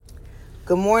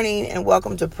Good morning and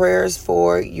welcome to Prayers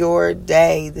for Your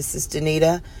Day. This is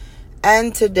Danita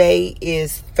and today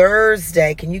is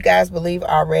Thursday. Can you guys believe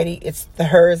already it's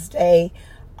Thursday,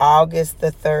 August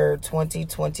the 3rd,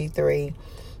 2023.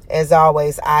 As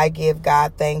always, I give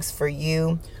God thanks for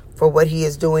you, for what he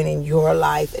is doing in your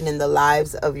life and in the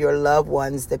lives of your loved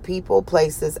ones, the people,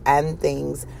 places, and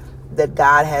things that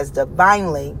God has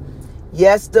divinely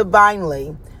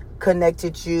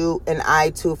connected you and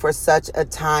I to for such a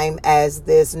time as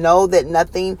this. Know that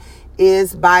nothing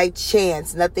is by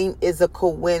chance. Nothing is a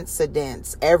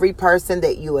coincidence. Every person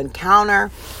that you encounter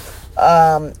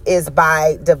is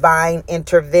by divine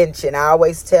intervention. I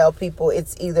always tell people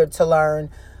it's either to learn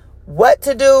what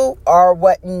to do or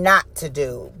what not to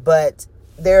do. But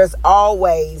there's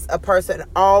always a person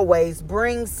always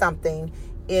brings something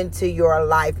into your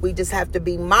life. We just have to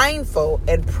be mindful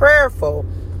and prayerful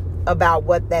about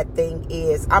what that thing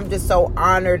is. I'm just so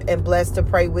honored and blessed to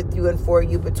pray with you and for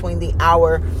you between the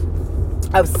hour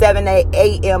of 7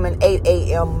 a.m. and 8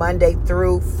 a.m. Monday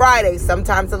through Friday,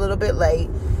 sometimes a little bit late.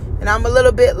 And I'm a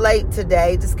little bit late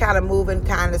today, just kind of moving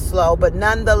kind of slow, but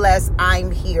nonetheless, I'm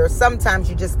here. Sometimes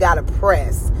you just got to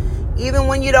press. Even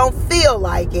when you don't feel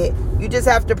like it, you just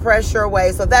have to press your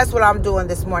way. So that's what I'm doing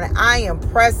this morning. I am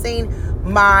pressing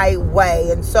my way.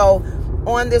 And so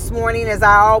on this morning, as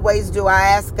I always do, I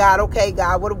ask God, okay,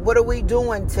 God, what are we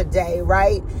doing today,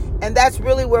 right? And that's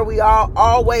really where we all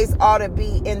always ought to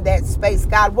be in that space.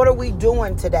 God, what are we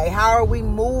doing today? How are we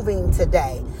moving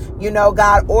today? You know,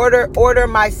 God, order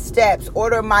my steps,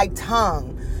 order my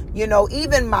tongue, you know,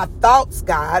 even my thoughts,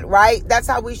 God, right? That's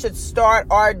how we should start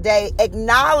our day,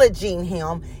 acknowledging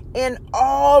him in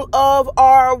all of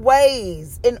our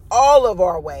ways,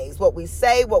 what we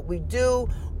say, what we do,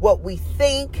 what we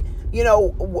think. You know,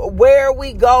 where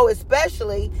we go,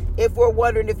 especially if we're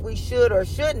wondering if we should or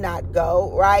should not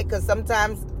go, right? Because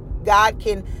sometimes God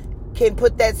can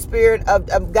put that spirit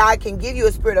of God can give you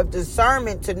a spirit of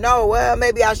discernment to know, well,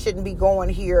 maybe I shouldn't be going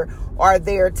here or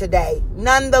there today.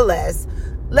 Nonetheless,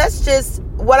 let's just,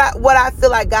 what I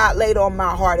feel like God laid on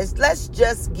my heart is let's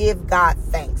just give God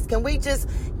thanks. Can we just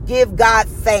give God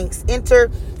thanks?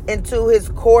 Enter into his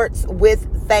courts with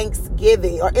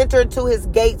thanksgiving, or enter into his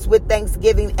gates with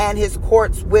thanksgiving and his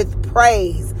courts with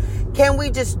praise. Can we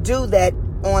just do that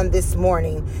on this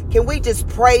morning? Can we just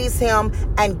praise him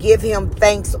and give him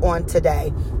thanks on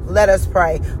today? Let us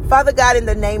pray. Father God, in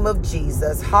the name of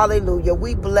Jesus, hallelujah,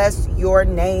 we bless your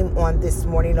name on this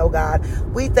morning, oh God.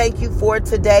 We thank you for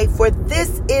today, for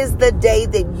this is the day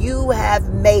that you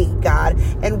have made, God,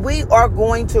 and we are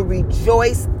going to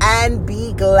rejoice and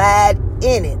be glad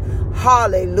in it.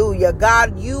 Hallelujah.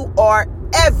 God, you are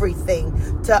everything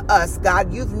to us,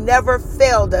 God. You've never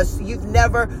failed us. You've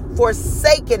never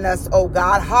forsaken us, oh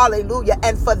God. Hallelujah.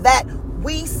 And for that,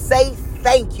 we say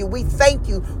thank you. We thank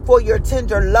you for your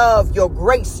tender love, your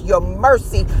grace, your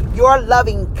mercy, your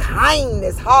loving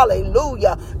kindness.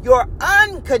 Hallelujah. Your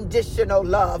unconditional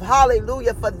love.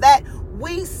 Hallelujah. For that,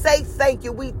 we say thank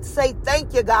you. We say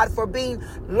thank you, God, for being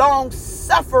long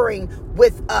suffering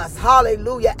with us.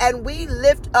 Hallelujah. And we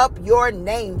lift up your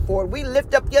name for it. We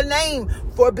lift up your name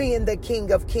for being the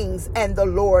King of Kings and the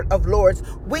Lord of Lords.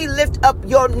 We lift up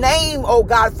your name, oh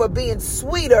God, for being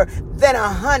sweeter than a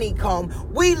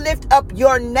honeycomb. We lift up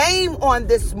your name on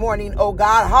this morning, oh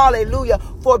God. Hallelujah.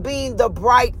 For being the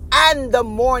bright and the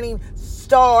morning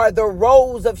star, the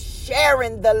rose of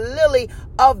Sharon, the lily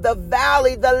of the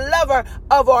valley, the lover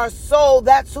of our soul.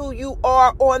 That's who you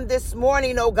are on this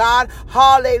morning, oh God.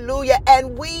 Hallelujah.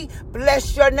 And we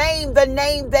bless your name, the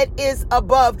name that is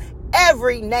above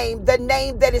every name, the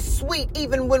name that is sweet.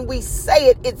 Even when we say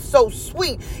it, it's so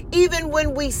sweet. Even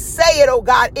when we say it, oh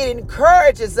God, it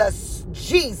encourages us.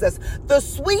 Jesus, the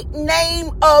sweet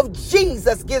name of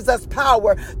Jesus gives us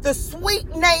power. The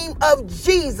sweet name of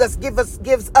Jesus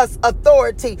gives us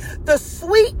authority. The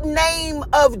sweet name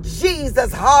of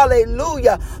Jesus,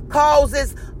 hallelujah,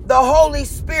 causes the Holy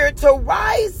Spirit to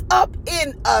rise up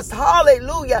in us.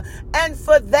 Hallelujah. And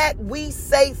for that, we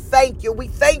say thank you. We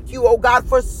thank you, oh God,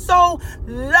 for so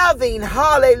loving,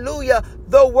 hallelujah,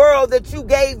 the world that you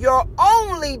gave your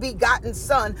only begotten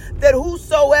Son, that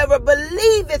whosoever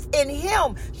believeth in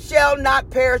him shall not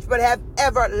perish but have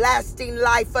everlasting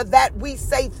life. For that we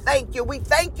say thank you. We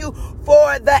thank you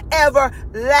for the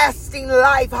everlasting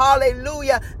life.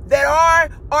 Hallelujah. That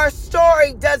our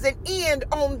story doesn't end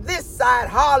on this side.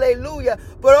 Hallelujah.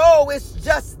 But it's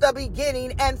just the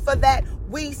beginning. And for that,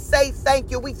 we say thank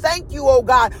you. We thank you, oh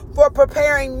God, for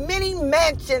preparing many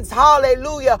mansions,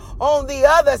 hallelujah, on the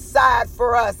other side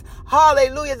for us.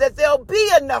 Hallelujah, that there'll be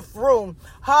enough room,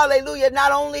 hallelujah,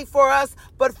 not only for us,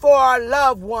 but for our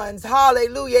loved ones,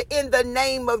 hallelujah, in the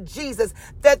name of Jesus,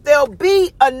 that there'll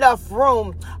be enough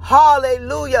room,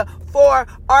 hallelujah, for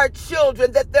our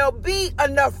children, that there'll be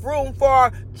enough room for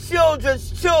our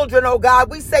children's children, oh God.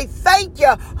 We say thank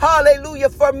you, hallelujah,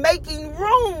 for making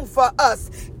room for us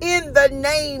in the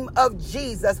name of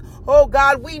Jesus. Oh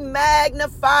God, we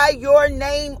magnify your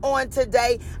name on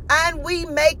today and we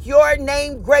make your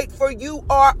name great, for you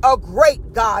are a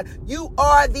great God. You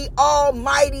are the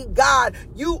almighty God.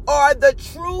 You are the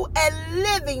true and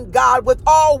living God with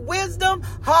all wisdom,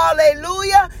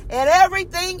 hallelujah, and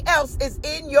everything else is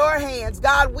in your hands.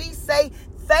 God, we say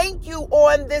thank you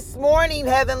on this morning,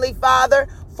 Heavenly Father,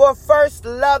 for first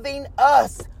loving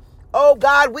us. Oh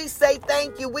God, we say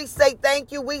thank you. We say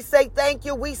thank you. We say thank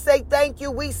you. We say thank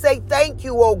you. We say thank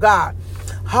you, oh God.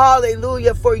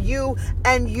 Hallelujah, for you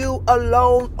and you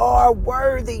alone are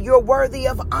worthy. You're worthy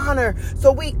of honor.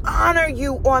 So we honor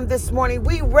you on this morning.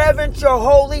 We reverence your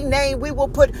holy name. We will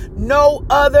put no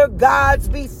other gods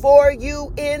before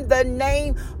you in the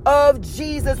name of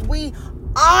Jesus. We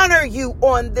honor you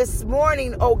on this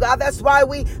morning, oh God. That's why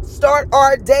we start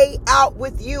our day out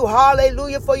with you.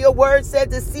 Hallelujah. For your word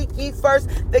said to seek ye first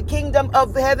the kingdom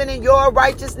of heaven and your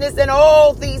righteousness, and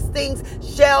all these things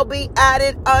shall be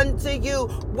added unto you.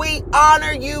 We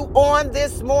honor you on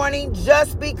this morning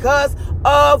just because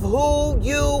of who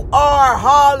you are.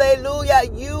 Hallelujah.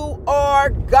 You are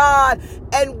God,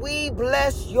 and we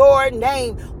bless your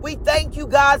name. We thank you,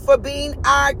 God, for being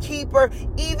our keeper,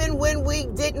 even when we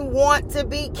didn't want to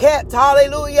be kept.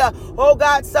 Hallelujah. Oh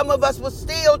God, some of us were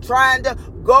still trying to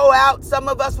go out. Some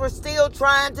of us were still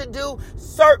trying to do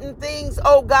certain things,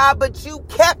 oh God, but you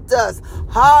kept us.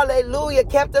 Hallelujah.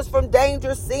 Kept us from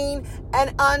danger seen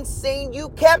and unseen. You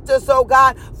kept us, oh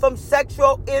God, from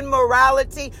sexual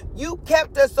immorality. You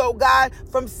kept us, oh God,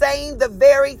 from saying the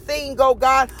very thing, oh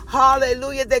God,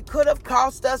 hallelujah, that could have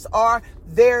cost us our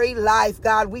very life.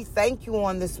 God, we thank you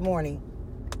on this morning.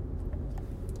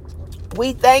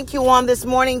 We thank you on this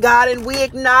morning, God, and we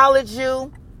acknowledge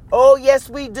you. Oh, yes,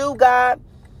 we do, God,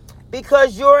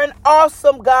 because you're an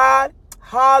awesome God.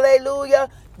 Hallelujah.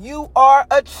 You are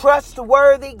a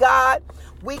trustworthy God.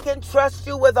 We can trust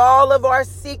you with all of our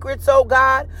secrets, oh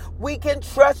God. We can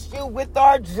trust you with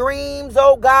our dreams,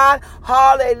 oh God.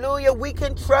 Hallelujah. We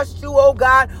can trust you, oh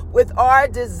God, with our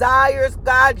desires.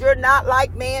 God, you're not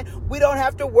like man. We don't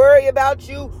have to worry about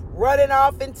you running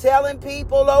off and telling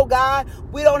people, oh God.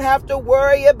 We don't have to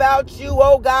worry about you,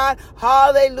 oh God.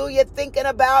 Hallelujah. Thinking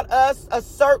about us a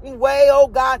certain way, oh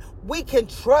God. We can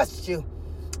trust you.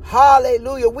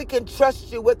 Hallelujah. We can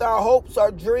trust you with our hopes,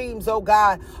 our dreams, oh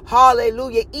God.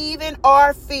 Hallelujah. Even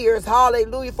our fears.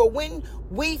 Hallelujah. For when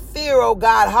we fear, oh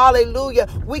God, hallelujah,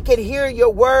 we can hear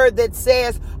your word that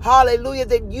says, hallelujah,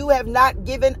 that you have not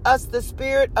given us the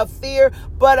spirit of fear,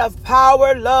 but of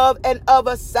power, love, and of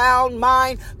a sound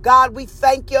mind. God, we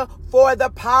thank you for the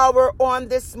power on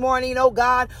this morning, oh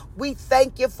God. We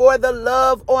thank you for the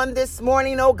love on this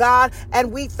morning, oh God.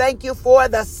 And we thank you for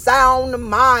the sound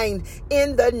mind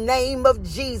in the name of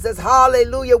Jesus.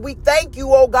 Hallelujah. We thank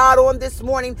you, oh God, on this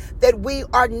morning that we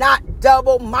are not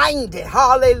double-minded.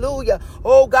 Hallelujah.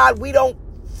 Oh God, we don't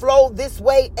flow this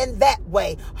way and that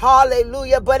way.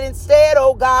 Hallelujah. But instead,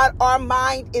 oh God, our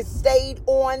mind is stayed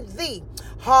on thee.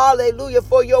 Hallelujah.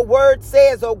 For your word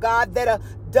says, oh God, that a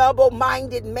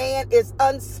double-minded man is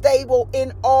unstable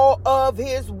in all of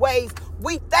his ways.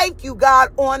 We thank you, God,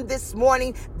 on this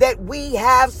morning that we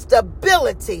have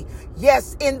stability.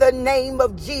 Yes, in the name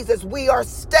of Jesus, we are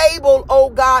stable, oh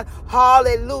God,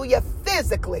 hallelujah,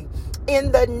 physically.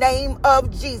 In the name of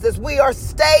Jesus, we are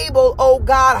stable, oh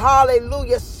God,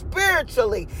 hallelujah,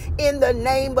 spiritually. In the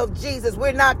name of Jesus,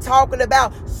 we're not talking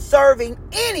about serving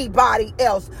anybody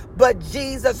else but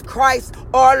Jesus Christ,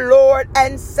 our Lord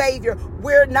and Savior.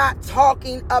 We're not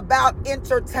talking about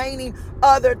entertaining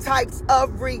other types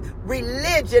of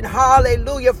religion,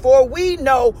 hallelujah, for we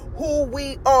know who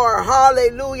we are,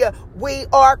 hallelujah. We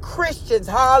are Christians,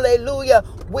 hallelujah.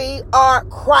 We are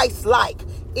Christ-like.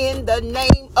 In the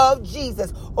name of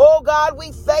Jesus. Oh God,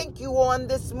 we thank you on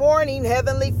this morning,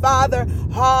 Heavenly Father,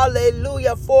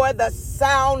 hallelujah, for the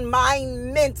sound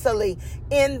mind mentally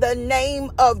in the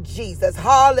name of Jesus.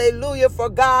 Hallelujah. For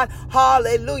God,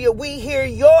 hallelujah, we hear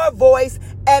your voice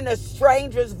and a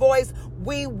stranger's voice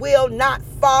we will not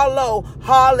follow.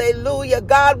 Hallelujah.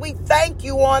 God, we thank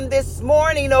you on this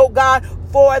morning, oh God,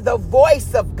 for the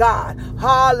voice of God.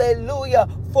 Hallelujah.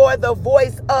 For the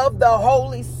voice of the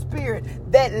Holy Spirit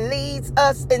that leads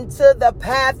us into the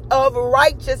path of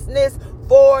righteousness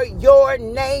for your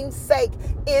name's sake.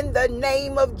 In the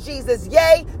name of Jesus.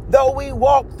 Yea, though we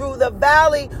walk through the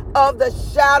valley of the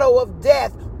shadow of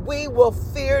death, We will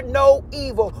fear no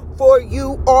evil, for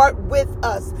you are with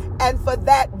us. And for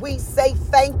that, we say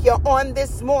thank you on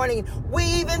this morning. We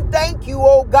even thank you,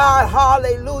 oh God,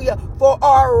 hallelujah, for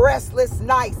our restless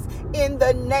nights in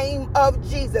the name of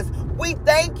Jesus. We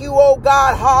thank you, oh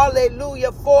God,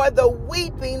 hallelujah, for the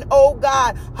weeping, oh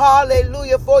God,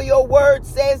 hallelujah, for your word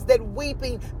says that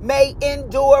weeping may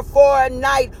endure for a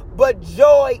night, but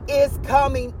joy is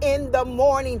coming in the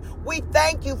morning. We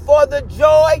thank you for the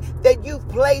joy that you've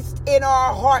placed in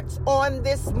our hearts on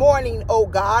this morning, oh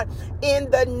God, in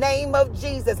the name of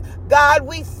Jesus. God,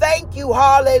 we thank you,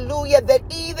 hallelujah, that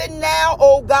even now,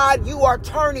 oh God, you are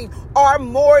turning our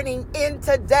mourning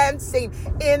into dancing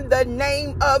in the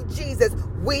name of Jesus.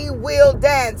 We will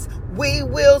dance. We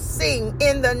will sing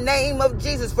in the name of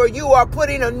Jesus, for you are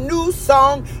putting a new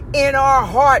song in our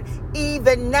heart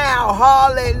even now.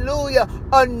 Hallelujah.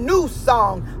 A new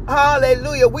song.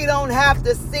 Hallelujah. We don't have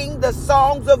to sing the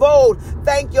songs of old.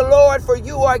 Thank you, Lord, for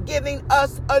you are giving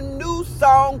us a new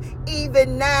song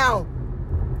even now.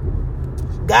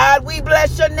 God, we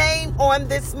bless your name on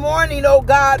this morning, oh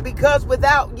God, because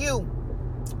without you,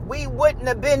 we wouldn't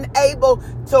have been able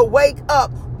to wake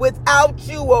up. Without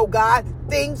you, oh God,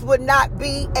 things would not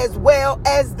be as well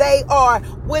as they are.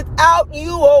 Without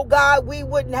you, oh God, we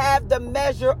wouldn't have the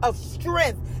measure of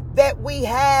strength that we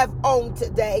have on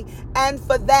today. And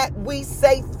for that, we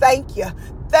say thank you.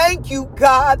 Thank you,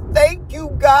 God. Thank you,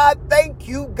 God. Thank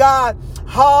you, God.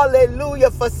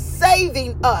 Hallelujah, for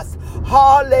saving us.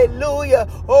 Hallelujah.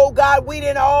 Oh God, we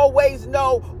didn't always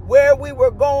know where we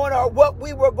were going or what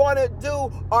we were going to do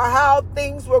or how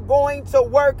things were going to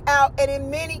work out. And in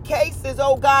many cases,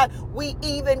 oh God, we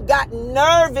even got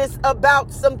nervous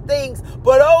about some things.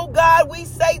 But oh God, we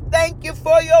say thank you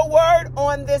for your word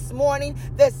on this morning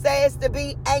that says to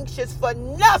be anxious for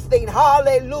nothing.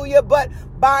 Hallelujah. But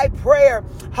by prayer,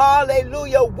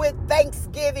 hallelujah, with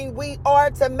thanksgiving, we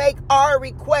are to make our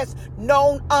requests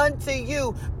known unto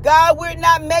you. God, we're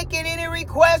not making any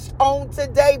requests on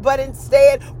today, but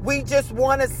instead, we just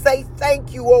want to say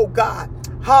thank you, oh God.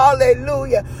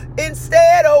 Hallelujah.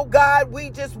 Instead, oh God, we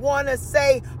just want to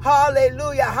say,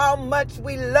 hallelujah, how much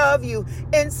we love you.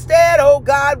 Instead, oh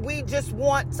God, we just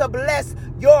want to bless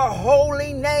your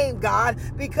holy name, God,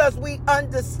 because we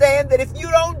understand that if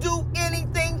you don't do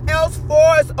anything else for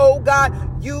us, oh God,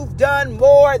 you've done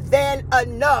more than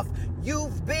enough.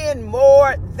 You've been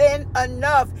more than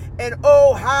enough. And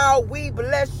oh, how we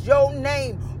bless your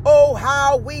name. Oh,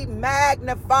 how we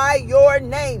magnify your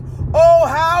name. Oh,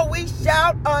 how we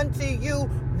shout unto you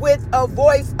with a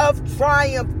voice of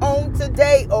triumph on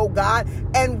today, oh God.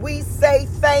 And we say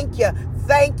thank you.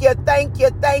 Thank you, thank you,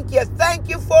 thank you. Thank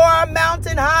you for our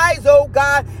mountain highs, oh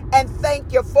God. And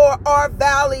thank you for our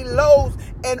valley lows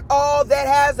and all that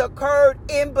has occurred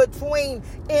in between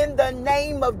in the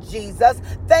name of Jesus.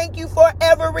 Thank you for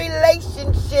every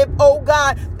relationship, oh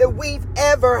God, that we've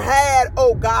ever had,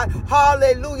 oh God.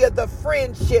 Hallelujah. The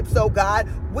friendships, oh God.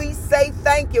 We say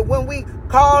thank you when we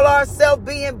call ourselves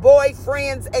being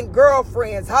boyfriends and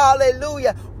girlfriends.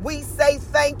 Hallelujah. We say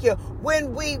thank you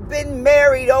when we've been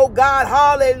married, oh God.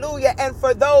 Hallelujah. And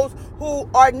for those who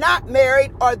are not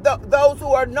married or those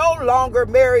who are no longer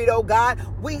married, oh God,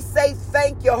 we say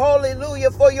thank you,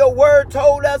 hallelujah, for your word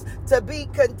told us to be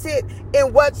content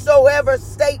in whatsoever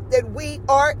state that we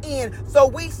are in. So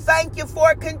we thank you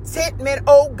for contentment,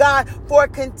 oh God, for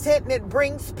contentment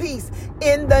brings peace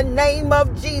in the name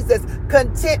of Jesus.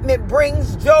 Contentment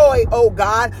brings joy, oh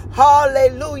God,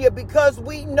 hallelujah, because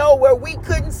we know where we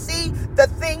couldn't see the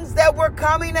things that were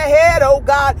coming ahead, oh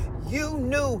God, you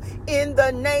knew in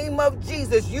the name of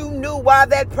Jesus. You knew why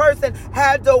that person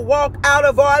had to walk out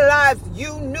of our lives.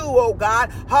 You knew, oh God,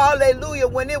 hallelujah,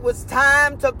 when it was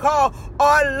time to call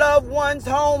our loved ones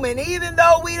home. And even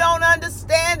though we don't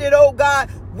understand it, oh God,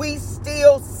 we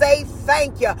still say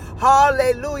thank you.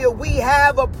 Hallelujah. We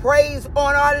have a praise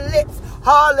on our lips.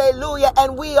 Hallelujah.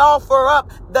 And we offer up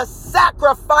the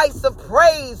sacrifice of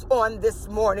praise on this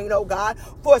morning, oh God.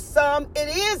 For some, it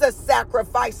is a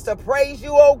sacrifice to praise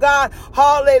you, oh God.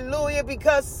 Hallelujah.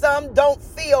 Because some don't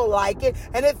feel like it.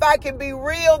 And if I can be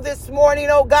real this morning,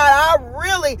 oh God, I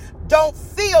really don't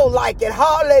feel like it.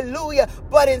 Hallelujah.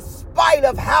 But in spite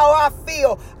of how I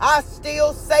feel, I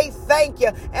still say thank you.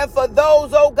 And for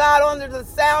those, oh God, under the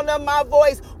sound of my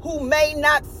voice who may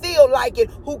not feel like it,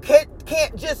 who can't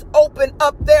just open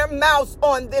up their mouths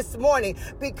on this morning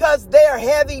because they're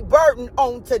heavy burden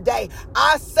on today,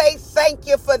 I say thank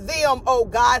you for them, oh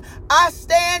God. I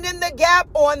stand in the gap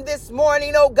on this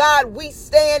morning, oh God. We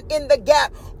stand in the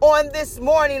gap on this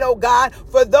morning, oh God,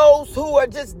 for those who are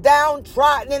just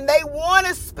downtrodden and they want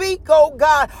to speak, oh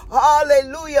God,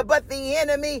 hallelujah, but the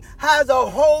enemy has a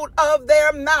hold of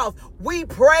their mouth. We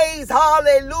praise,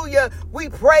 hallelujah, we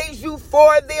praise you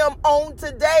for them on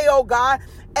today, oh God.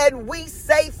 And we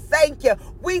say thank you.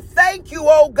 We thank you,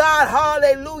 oh God,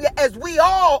 hallelujah, as we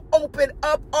all open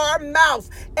up our mouths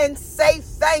and say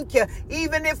thank you.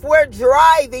 Even if we're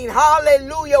driving,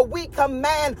 hallelujah, we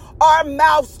command our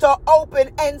mouths to open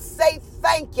and say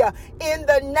thank you in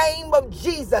the name of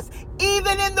Jesus.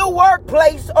 Even in the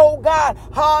workplace, oh God,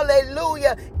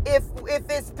 hallelujah, if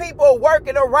it's people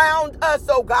working around us,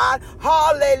 oh God,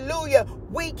 hallelujah,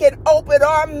 we can open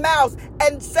our mouths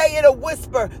and say in a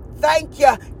whisper, thank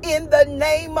you in the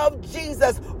name of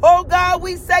Jesus. Oh God,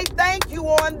 we say thank you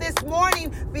on this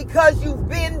morning because you've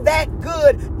been that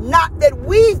good. Not that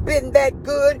we've been that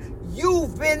good.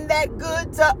 You've been that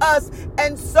good to us.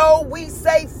 And so we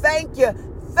say thank you.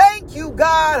 Thank you,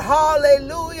 God,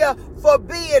 hallelujah, for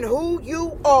being who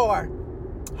you are.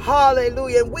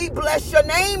 Hallelujah. And we bless your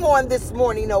name on this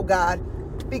morning, oh God,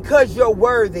 because you're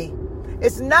worthy.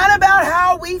 It's not about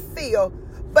how we feel,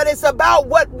 but it's about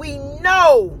what we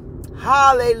know.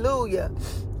 Hallelujah.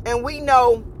 And we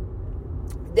know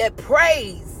that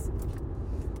praise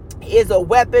is a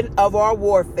weapon of our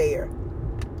warfare.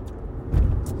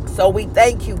 So we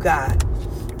thank you, God,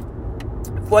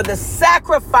 for the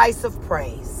sacrifice of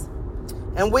praise.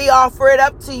 And we offer it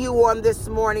up to you on this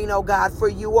morning, oh God, for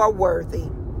you are worthy.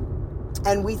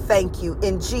 And we thank you.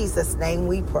 In Jesus' name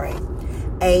we pray.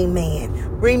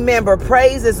 Amen. Remember,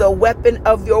 praise is a weapon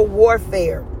of your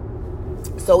warfare.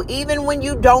 So even when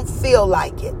you don't feel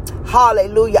like it,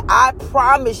 hallelujah, I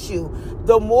promise you,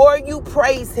 the more you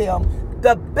praise him,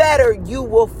 the better you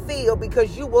will feel,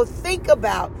 because you will think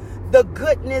about the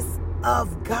goodness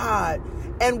of God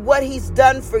and what he's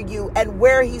done for you and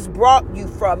where he's brought you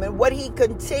from and what he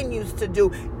continues to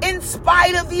do in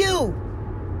spite of you,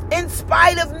 in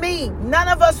spite of me. None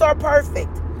of us are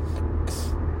perfect.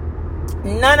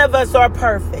 None of us are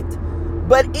perfect.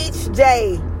 But each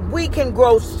day we can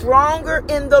grow stronger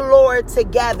in the Lord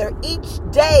together. Each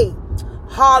day,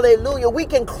 hallelujah, we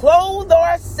can clothe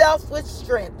ourselves with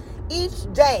strength.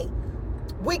 Each day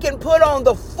we can put on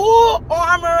the full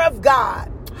armor of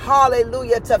God,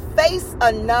 hallelujah, to face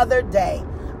another day.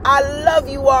 I love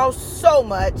you all so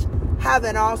much. Have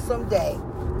an awesome day.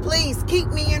 Please keep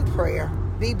me in prayer.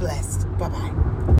 Be blessed. Bye-bye.